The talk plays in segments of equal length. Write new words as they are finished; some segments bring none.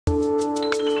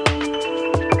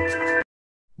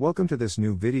Welcome to this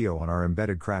new video on our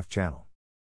EmbeddedCraft channel.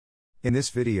 In this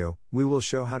video, we will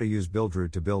show how to use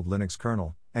buildroot to build Linux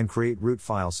kernel and create root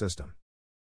file system.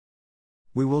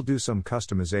 We will do some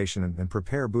customization and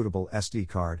prepare bootable SD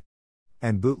card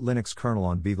and boot Linux kernel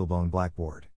on Beaglebone Black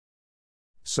board.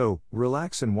 So,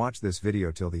 relax and watch this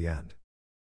video till the end.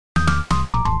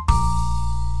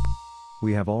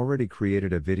 We have already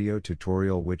created a video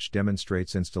tutorial which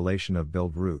demonstrates installation of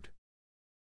buildroot.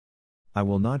 I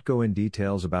will not go in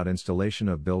details about installation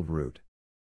of buildroot.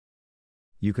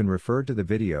 You can refer to the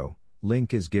video,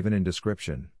 link is given in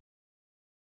description.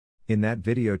 In that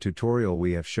video tutorial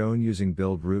we have shown using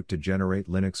buildroot to generate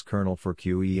Linux kernel for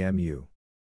QEMU.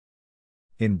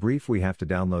 In brief, we have to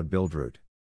download buildroot.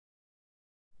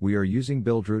 We are using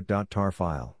buildroot.tar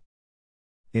file.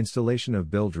 Installation of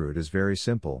buildroot is very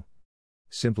simple.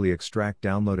 Simply extract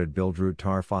downloaded buildroot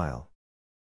tar file.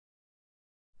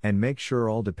 And make sure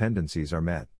all dependencies are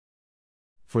met.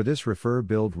 For this, refer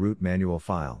buildroot manual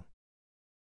file.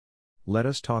 Let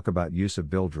us talk about use of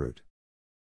buildroot.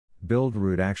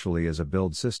 Buildroot actually is a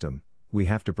build system. We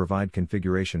have to provide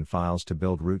configuration files to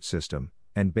buildroot system,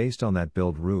 and based on that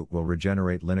buildroot will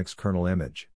regenerate Linux kernel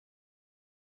image.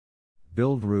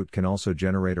 Buildroot can also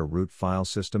generate a root file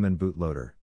system and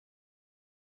bootloader.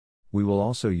 We will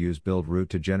also use buildroot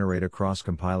to generate a cross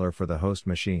compiler for the host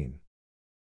machine.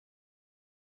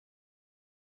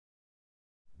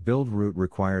 Buildroot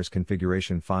requires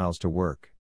configuration files to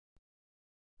work.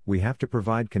 We have to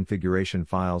provide configuration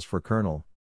files for kernel.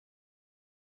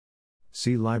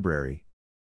 C library,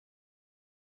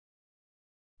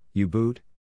 u-boot,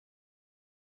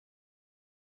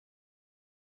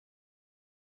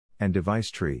 and device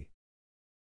tree.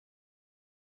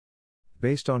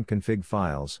 Based on config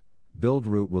files,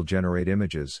 buildroot will generate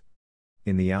images.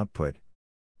 In the output,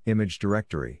 image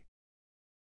directory.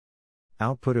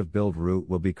 Output of buildroot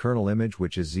will be kernel image,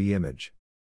 which is Z image,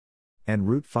 and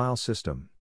root file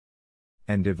system,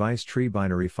 and device tree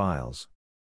binary files,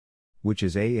 which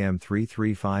is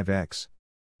am335x,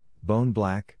 bone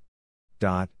black,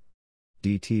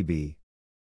 .dtb.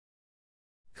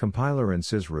 Compiler and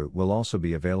sysroot will also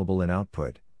be available in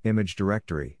output, image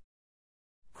directory.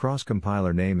 Cross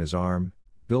compiler name is ARM,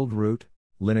 buildroot,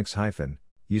 Linux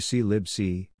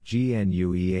 -uc-libc,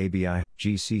 gnueabi,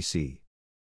 gcc.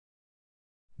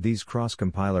 These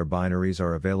cross-compiler binaries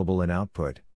are available in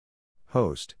output,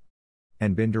 host,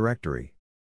 and bin directory.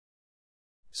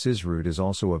 Sysroot is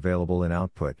also available in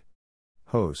output,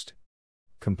 host,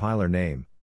 compiler name,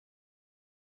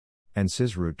 and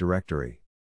sysroot directory.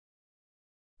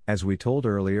 As we told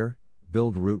earlier,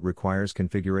 buildroot requires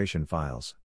configuration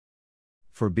files.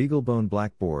 For Beaglebone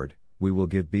Black board, we will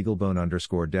give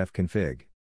beaglebone_def-config.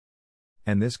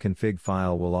 And this config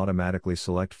file will automatically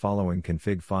select following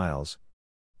config files.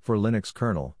 For Linux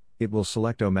kernel, it will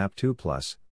select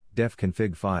omap2+,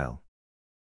 def-config file.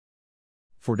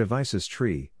 For devices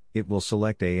tree, it will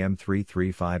select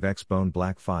am335x bone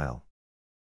black file.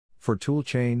 For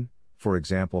toolchain, for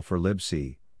example for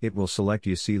libc, it will select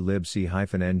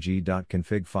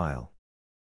uc-libc-ng.config file.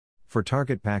 For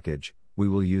target package, we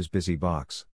will use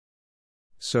busybox.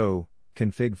 So,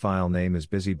 config file name is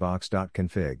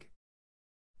busybox.config.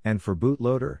 And for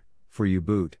bootloader, for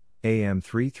u-boot,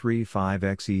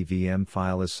 am335x EVM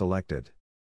file is selected.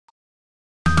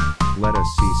 Let us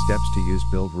see steps to use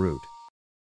buildroot.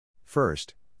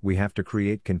 First, we have to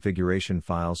create configuration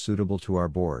files suitable to our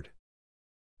board.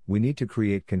 We need to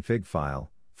create config file,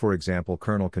 for example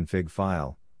kernel config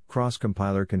file,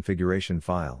 cross-compiler configuration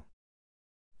file.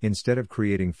 Instead of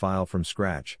creating file from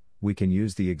scratch, we can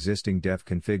use the existing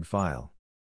def-config file.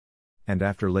 And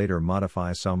after later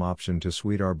modify some option to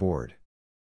suit our board.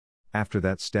 After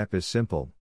that step is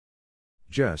simple.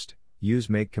 Just use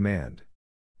make command.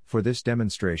 For this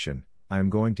demonstration, I am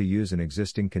going to use an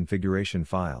existing configuration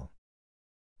file.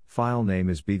 File name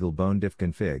is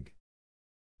beaglebone-def-config.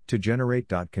 To generate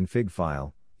 .config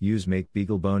file, use make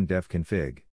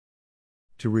beaglebone-def-config.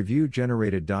 To review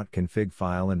generated .config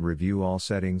file and review all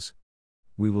settings,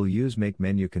 we will use make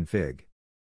menu config.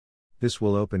 This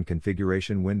will open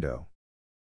configuration window.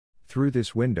 Through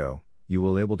this window, you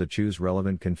will able to choose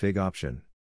relevant config option.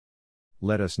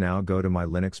 Let us now go to my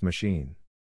Linux machine.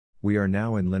 We are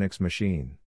now in Linux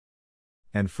machine.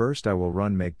 And first I will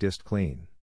run make dist clean.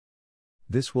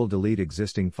 This will delete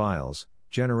existing files,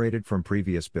 generated from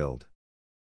previous build.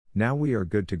 Now we are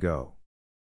good to go.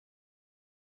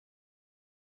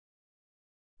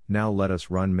 Now let us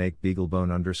run make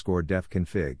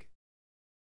beaglebone_def-config.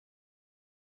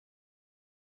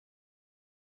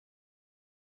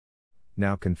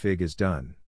 Now config is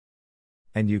done.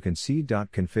 And you can see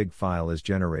 .config file is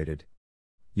generated.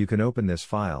 You can open this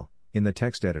file, in the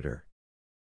text editor.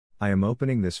 I am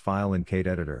opening this file in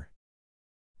KDeditor.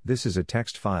 This is a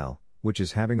text file, which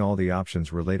is having all the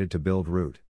options related to build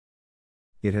root.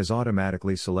 It has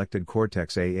automatically selected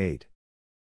Cortex A8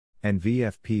 and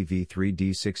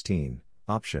VFPv3D16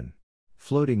 option.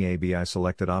 Floating ABI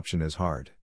selected option is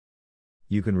hard.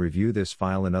 You can review this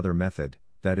file another method,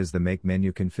 that is the make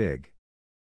menu config.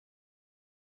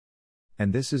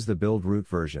 And this is the build root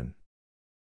version.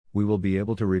 We will be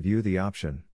able to review the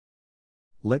option.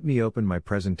 Let me open my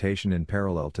presentation in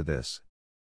parallel to this.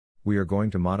 We are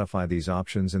going to modify these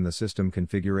options in the system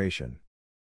configuration.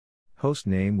 Host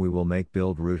name we will make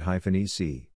build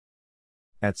root-ec.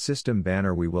 At system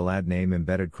banner we will add name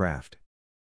EmbeddedCraft.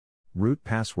 Root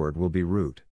password will be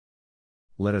root.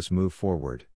 Let us move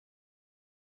forward.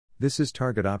 This is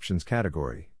target options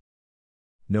category.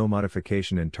 No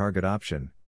modification in target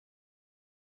option.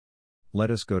 Let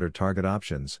us go to target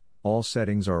options. All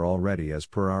settings are already as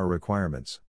per our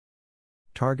requirements.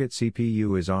 Target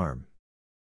CPU is ARM.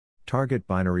 Target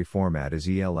binary format is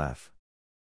ELF.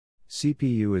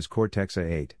 CPU is Cortex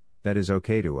A8, that is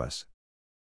okay to us.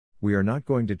 We are not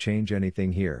going to change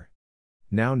anything here.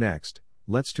 Now next,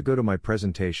 let's go to my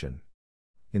presentation.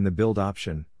 In the build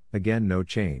option, again no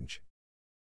change.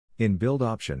 In build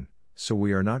option, so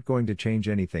we are not going to change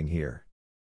anything here.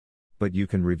 But you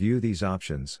can review these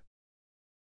options.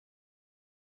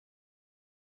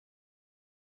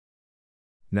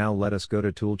 Now let us go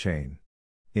to toolchain.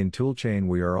 In toolchain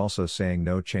we are also saying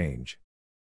no change.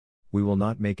 We will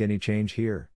not make any change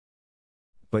here.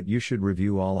 But you should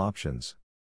review all options.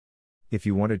 If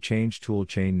you want to change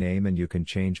toolchain name and you can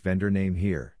change vendor name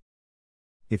here.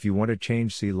 If you want to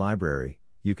change C library,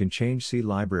 you can change C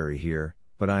library here,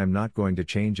 but I am not going to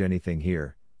change anything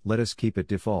here, let us keep it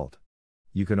default.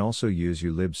 You can also use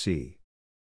ulibc.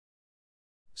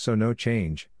 So no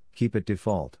change, keep it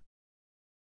default.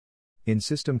 In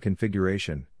system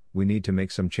configuration, we need to make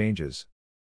some changes.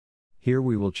 Here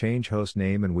we will change host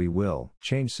name and we will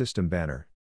change system banner.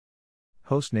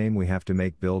 Host name we have to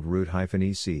make build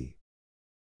root-ec.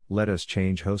 Let us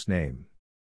change host name.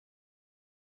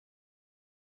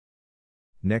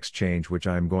 Next change which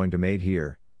I am going to make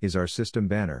here, is our system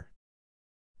banner.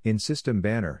 In system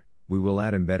banner, we will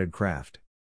add EmbeddedCraft.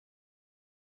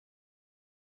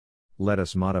 Let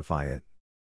us modify it.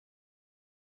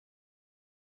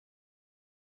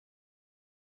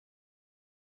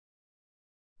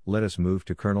 Let us move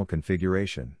to kernel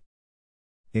configuration.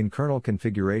 In kernel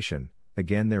configuration,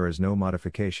 again there is no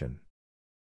modification.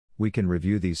 We can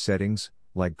review these settings,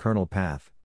 like kernel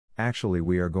path. Actually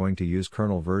we are going to use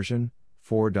kernel version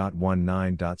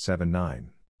 4.19.79.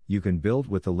 You can build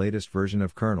with the latest version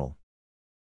of kernel.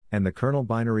 And the kernel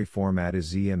binary format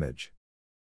is zimage.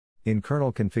 In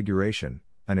kernel configuration,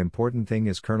 an important thing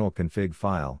is kernel config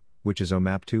file, which is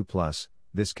omap2+,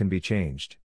 this can be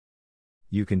changed.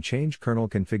 You can change kernel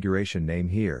configuration name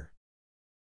here.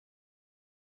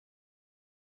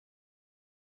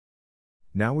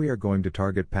 Now we are going to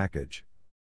target package.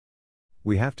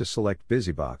 We have to select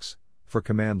BusyBox, for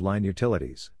command line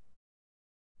utilities.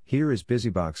 Here is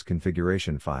BusyBox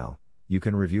configuration file, you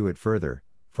can review it further,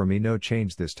 for me no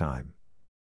change this time.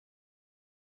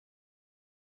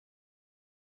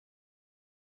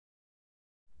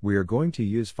 We are going to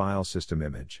use file system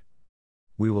image.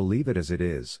 We will leave it as it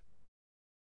is.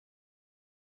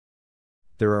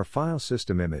 There are file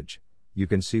system image, you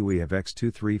can see we have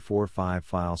x2345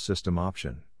 file system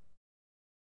option.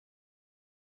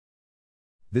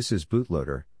 This is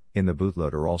bootloader, in the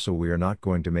bootloader also we are not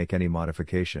going to make any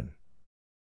modification.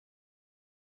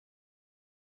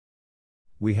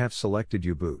 We have selected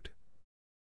u-boot.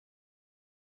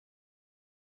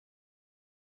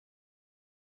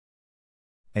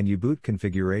 And u-boot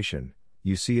configuration,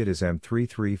 you see it as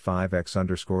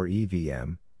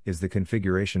m335x_evm, is the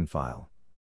configuration file.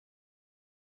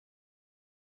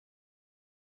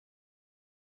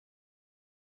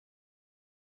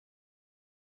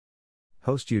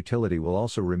 Host utility will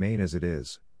also remain as it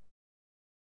is.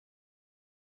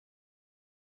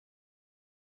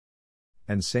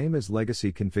 And same as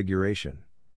legacy configuration.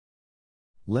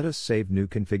 Let us save new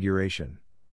configuration.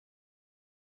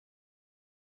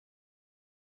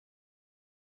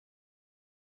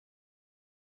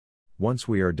 Once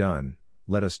we are done,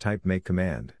 let us type make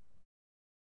command.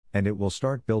 And it will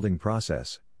start building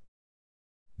process.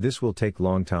 This will take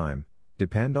long time,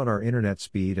 depend on our internet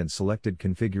speed and selected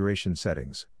configuration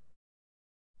settings.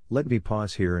 Let me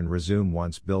pause here and resume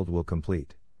once build will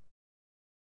complete.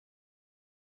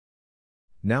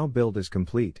 Now build is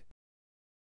complete.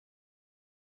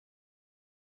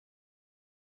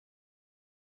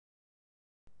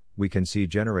 We can see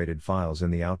generated files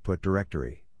in the output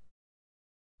directory.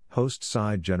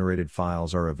 Host-side generated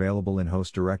files are available in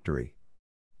host directory.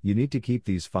 You need to keep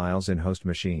these files in host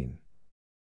machine.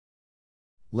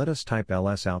 Let us type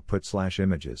ls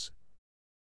output/images.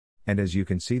 And as you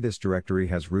can see, this directory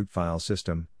has root file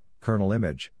system, kernel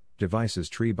image, devices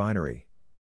tree binary.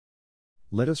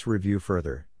 Let us review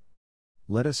further.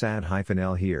 Let us add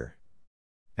 -l here.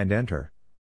 And enter.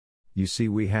 You see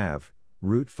we have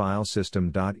root file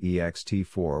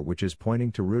system.ext4, which is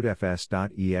pointing to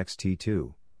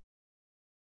rootfs.ext2.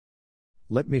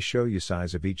 Let me show you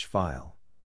size of each file.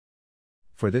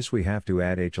 For this we have to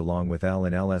add h along with l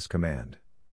in ls command.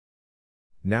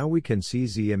 Now we can see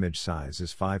z image size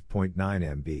is 5.9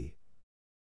 MB.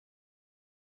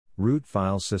 Root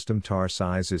file system tar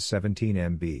size is 17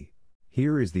 MB.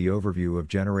 Here is the overview of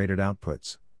generated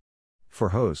outputs. For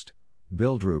host,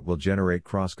 buildroot will generate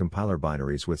cross-compiler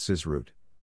binaries with sysroot.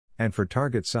 And for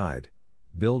target side,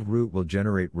 buildroot will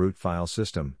generate root file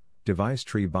system, device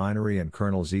tree binary and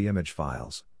kernel z image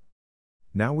files.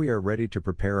 Now we are ready to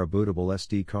prepare a bootable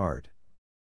SD card.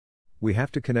 We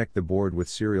have to connect the board with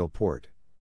serial port.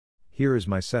 Here is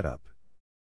my setup.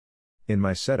 In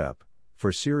my setup,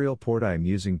 for serial port I am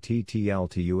using TTL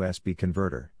to USB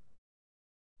converter.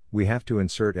 We have to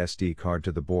insert SD card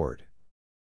to the board.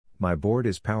 My board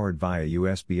is powered via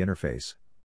USB interface.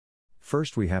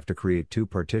 First we have to create two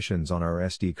partitions on our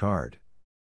SD card.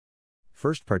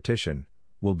 First partition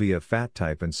will be of FAT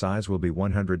type and size will be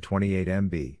 128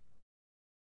 MB.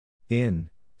 In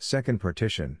second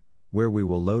partition, where we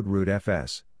will load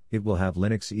rootfs, it will have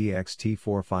Linux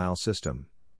ext4 file system.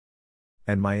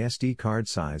 And my SD card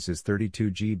size is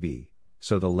 32 GB,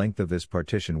 so the length of this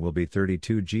partition will be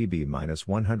 32 GB minus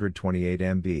 128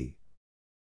 MB.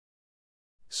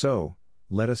 So,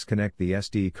 let us connect the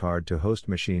SD card to host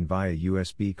machine via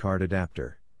USB card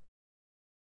adapter.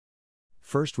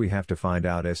 First we have to find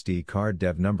out SD card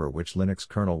dev number which Linux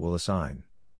kernel will assign.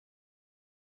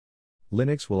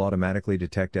 Linux will automatically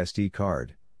detect SD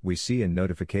card, we see in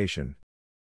notification.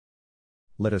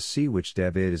 Let us see which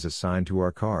dev it is assigned to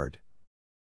our card.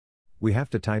 We have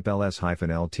to type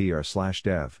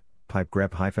ls-ltr/dev, pipe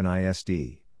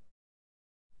grep-isd.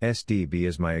 SDB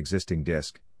is my existing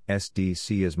disk,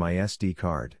 SDC is my SD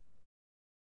card.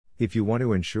 If you want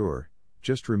to ensure,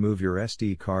 just remove your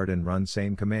SD card and run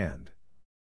same command.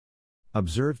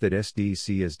 Observe that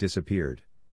SDC has disappeared.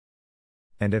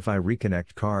 And if I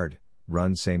reconnect card,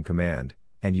 run same command,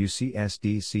 and you see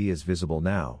SDC is visible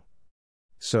now.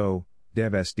 So,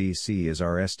 dev SDC is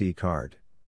our SD card.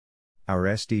 Our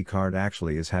SD card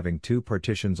actually is having two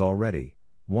partitions already,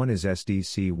 one is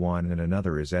SDC1 and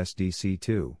another is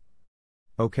SDC2.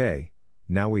 Okay,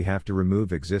 now we have to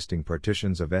remove existing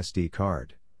partitions of SD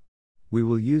card. We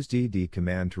will use dd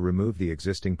command to remove the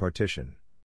existing partition.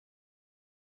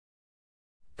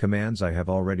 Commands I have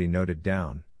already noted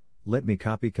down, let me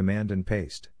copy command and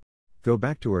paste. Go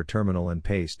back to our terminal and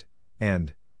paste,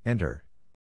 and enter.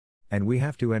 And we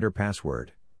have to enter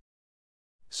password.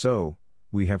 So,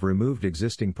 we have removed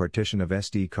existing partition of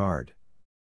SD card.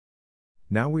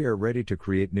 Now we are ready to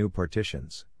create new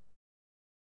partitions.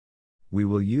 We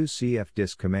will use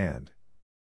cfdisk command.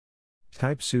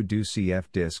 Type sudo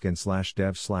cfdisk and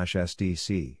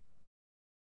 /dev/sdc.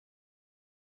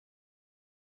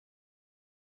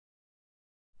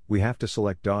 We have to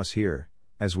select DOS here,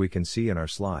 as we can see in our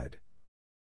slide.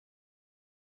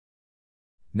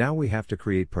 Now we have to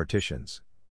create partitions.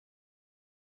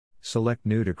 Select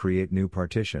New to create new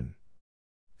partition.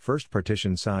 First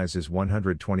partition size is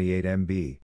 128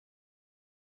 MB.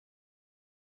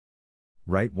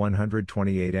 Write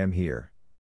 128 M here.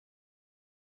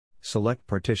 Select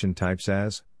partition types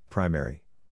as primary.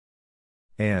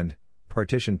 And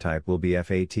partition type will be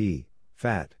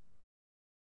FAT.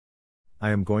 I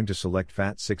am going to select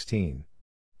FAT16.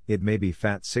 It may be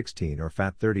FAT16 or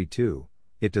FAT32,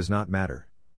 it does not matter.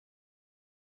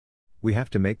 We have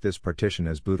to make this partition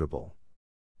as bootable.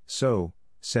 So,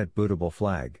 set bootable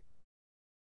flag.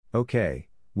 OK,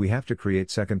 we have to create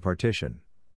second partition.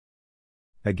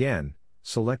 Again,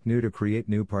 select New to create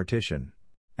new partition.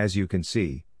 As you can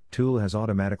see, tool has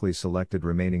automatically selected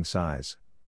remaining size.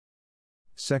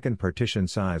 Second partition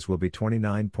size will be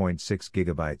 29.6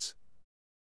 GB.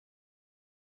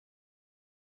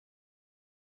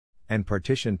 And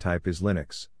partition type is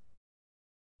Linux.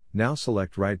 Now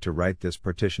select Write to write this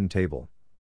partition table.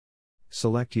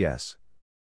 Select Yes.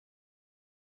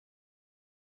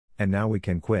 And now we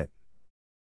can quit.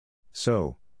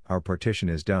 So, our partition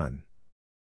is done.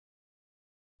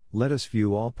 Let us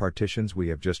view all partitions we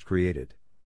have just created.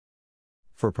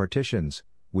 For partitions,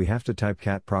 we have to type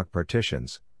cat proc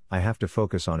partitions, I have to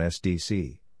focus on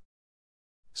SDC.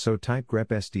 So type grep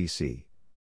SDC.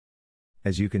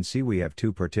 As you can see, we have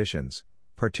two partitions.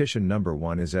 Partition number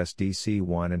 1 is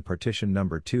SDC1 and partition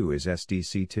number 2 is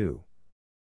SDC2.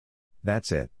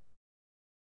 That's it.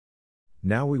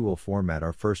 Now we will format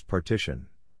our first partition.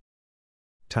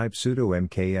 Type sudo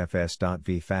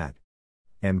mkfs.vfat,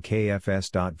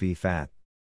 mkfs.vfat,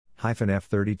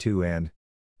 -f32 and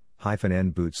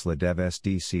 -nboot/dev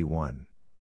sdc1.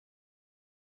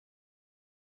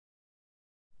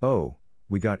 Oh,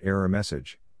 we got error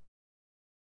message.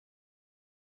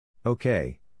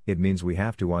 Okay, it means we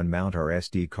have to unmount our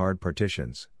SD card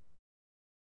partitions.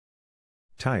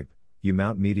 Type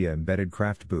u-mount media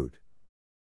EmbeddedCraft boot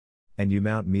and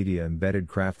u-mount media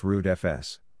EmbeddedCraft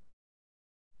rootfs.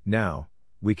 Now,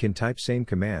 we can type same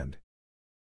command.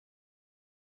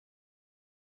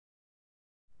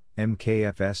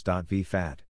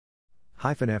 mkfs.vfat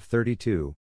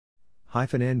 -f32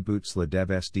 -nboot/dev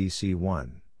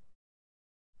sdc1.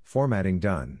 Formatting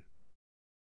done.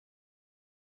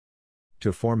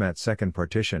 To format second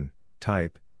partition,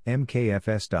 type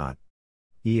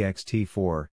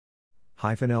mkfs.ext4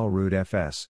 -l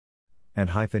rootfs and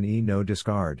 -e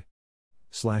nodiscard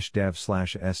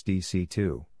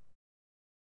 /dev/sdc2.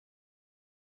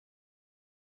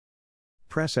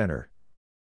 Press enter.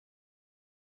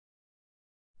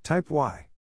 Type Y.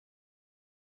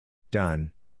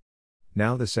 Done.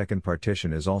 Now the second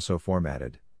partition is also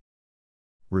formatted.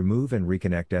 Remove and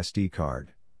reconnect SD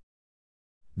card.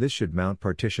 This should mount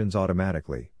partitions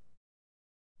automatically.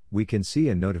 We can see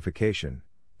a notification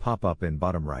pop up in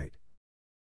bottom right.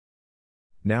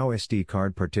 Now SD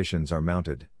card partitions are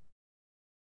mounted.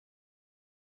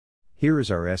 Here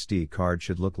is our SD card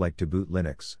should look like to boot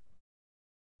Linux.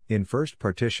 In first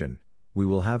partition, we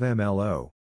will have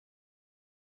MLO,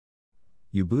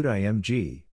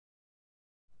 u-boot.img,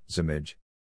 img,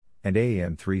 and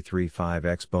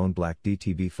AM335X Bone Black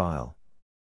DTB file.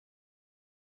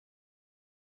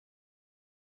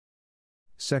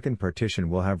 Second partition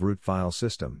will have root file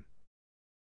system.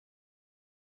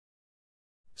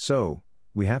 So,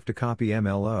 we have to copy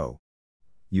MLO,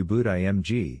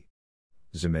 u-boot.img,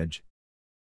 img,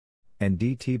 and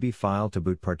DTB file to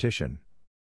boot partition.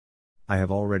 I have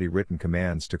already written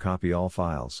commands to copy all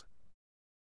files.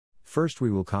 First we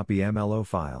will copy MLO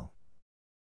file.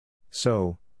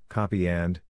 So, copy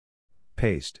and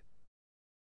paste.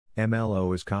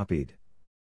 MLO is copied.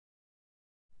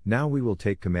 Now we will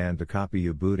take command to copy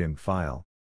u-boot.img file.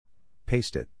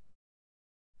 Paste it.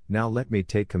 Now let me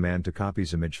take command to copy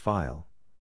img file.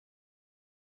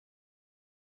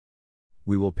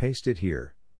 We will paste it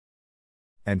here.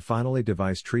 And finally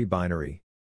device tree binary.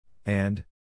 And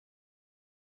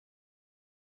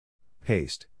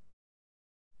paste.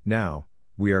 Now,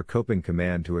 we are copying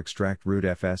command to extract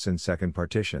rootfs in second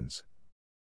partitions.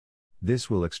 This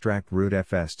will extract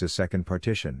rootfs to second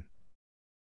partition.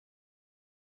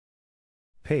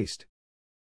 Paste.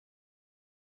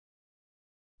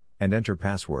 And enter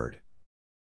password.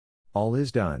 All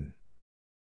is done.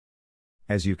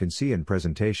 As you can see in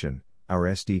presentation, our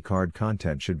SD card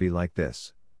content should be like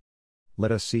this.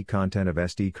 Let us see content of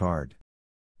SD card.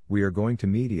 We are going to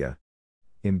Media,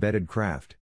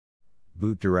 EmbeddedCraft,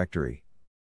 Boot Directory.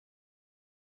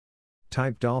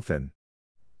 Type dolphin.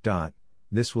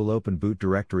 This will open boot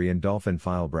directory in Dolphin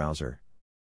file browser.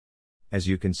 As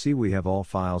you can see, we have all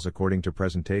files according to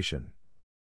presentation.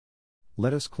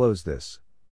 Let us close this.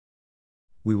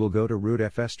 We will go to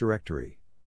rootfs directory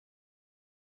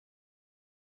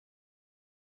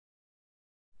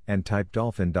and type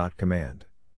dolphin.command.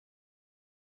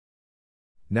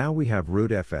 Now we have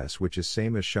rootfs, which is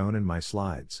same as shown in my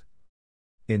slides.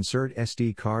 Insert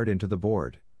SD card into the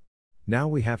board. Now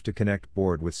we have to connect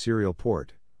board with serial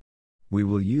port. We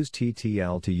will use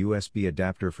TTL to USB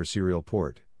adapter for serial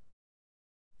port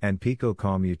and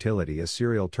PicoCom utility as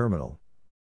serial terminal.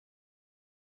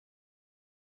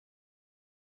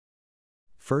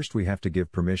 First we have to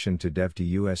give permission to dev to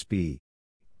USB.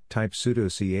 Type sudo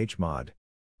chmod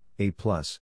a+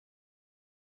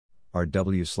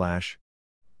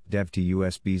 rw/dev to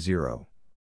USB 0.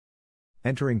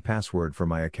 Entering password for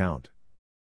my account.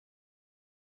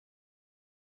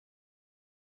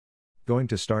 Going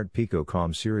to start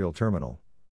PicoCom serial terminal.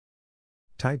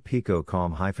 Type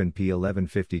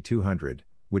PicoCom-P115200,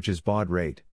 which is baud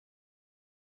rate,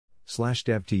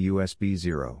 /dev to USB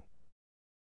 0.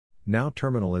 Now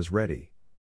terminal is ready.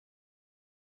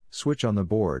 Switch on the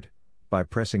board, by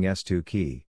pressing S2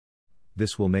 key.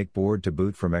 This will make board to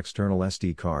boot from external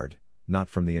SD card, not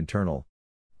from the internal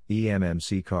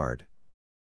eMMC card.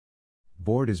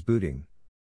 Board is booting.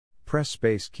 Press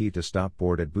space key to stop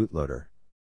board at bootloader.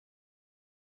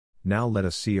 Now let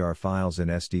us see our files in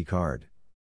SD card.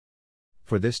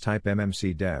 For this type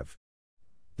mmcdev.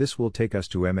 This will take us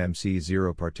to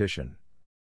MMC0 partition.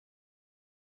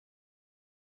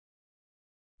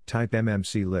 Type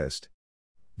MMC list.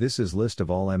 This is list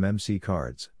of all MMC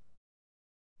cards.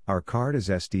 Our card is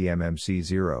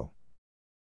SDMMC0.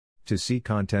 To see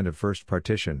content of first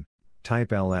partition,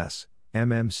 type ls,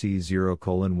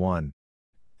 mmc0:1,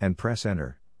 and press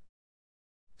enter.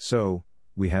 So,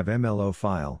 we have MLO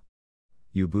file,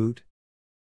 uboot,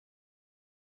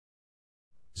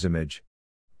 img,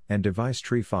 and device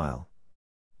tree file.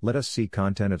 Let us see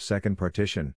content of second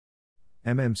partition.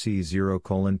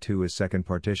 mmc0:2 is second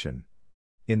partition.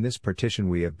 In this partition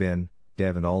we have bin,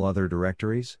 dev and all other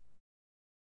directories.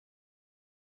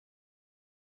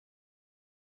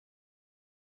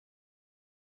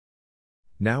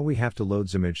 Now we have to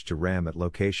load image to RAM at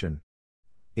location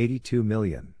 82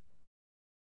 million.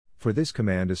 For this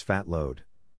command is fatload.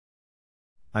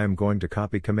 I am going to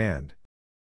copy command.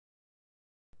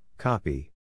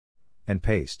 Copy. And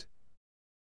paste.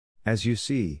 As you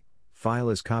see, file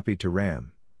is copied to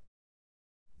RAM.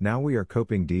 Now we are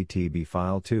copying DTB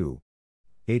file to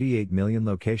 88 million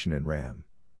location in RAM.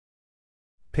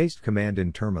 Paste command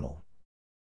in terminal.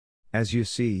 As you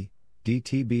see,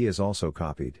 DTB is also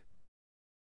copied.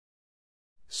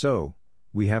 So,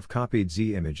 we have copied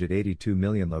Z image at 82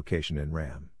 million location in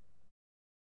RAM.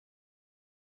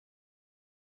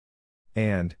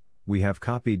 And, we have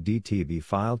copied DTB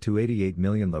file to 88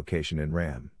 million location in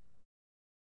RAM.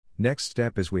 Next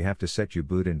step is we have to set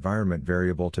uboot environment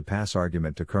variable to pass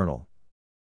argument to kernel.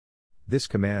 This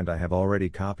command I have already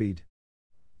copied,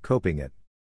 copying it,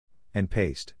 and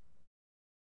paste.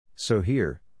 So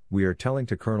here, we are telling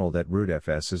to kernel that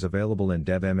rootfs is available in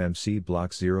dev mmc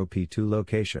block 0p2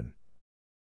 location.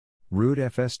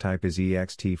 Rootfs type is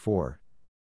ext4.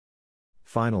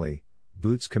 Finally,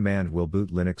 boots command will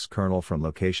boot Linux kernel from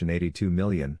location 82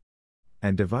 million,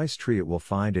 and device tree it will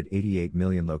find at 88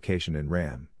 million location in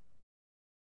RAM.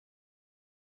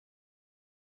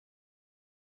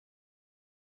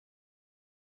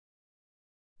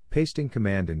 Pasting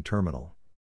command in terminal.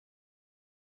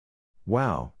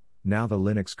 Wow, now the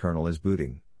Linux kernel is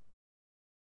booting.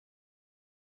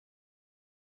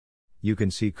 You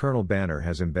can see kernel banner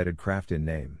has EmbeddedCraft in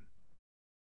name.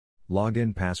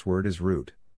 Login password is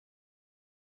root.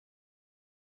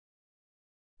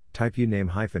 Type uname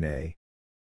 -a.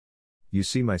 You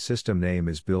see my system name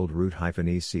is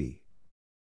buildroot-ec.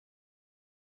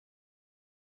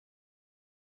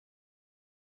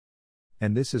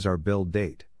 And this is our build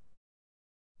date.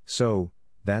 So,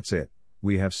 that's it.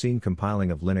 We have seen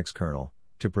compiling of Linux kernel,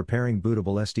 to preparing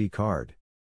bootable SD card.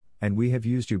 And we have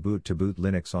used uboot to boot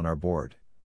Linux on our board.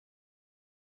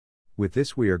 With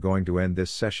this we are going to end this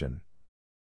session.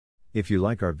 If you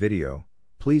like our video,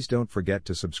 please don't forget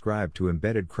to subscribe to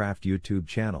EmbeddedCraft YouTube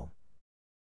channel.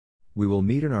 We will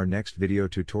meet in our next video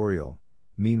tutorial.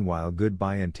 Meanwhile,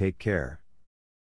 goodbye and take care.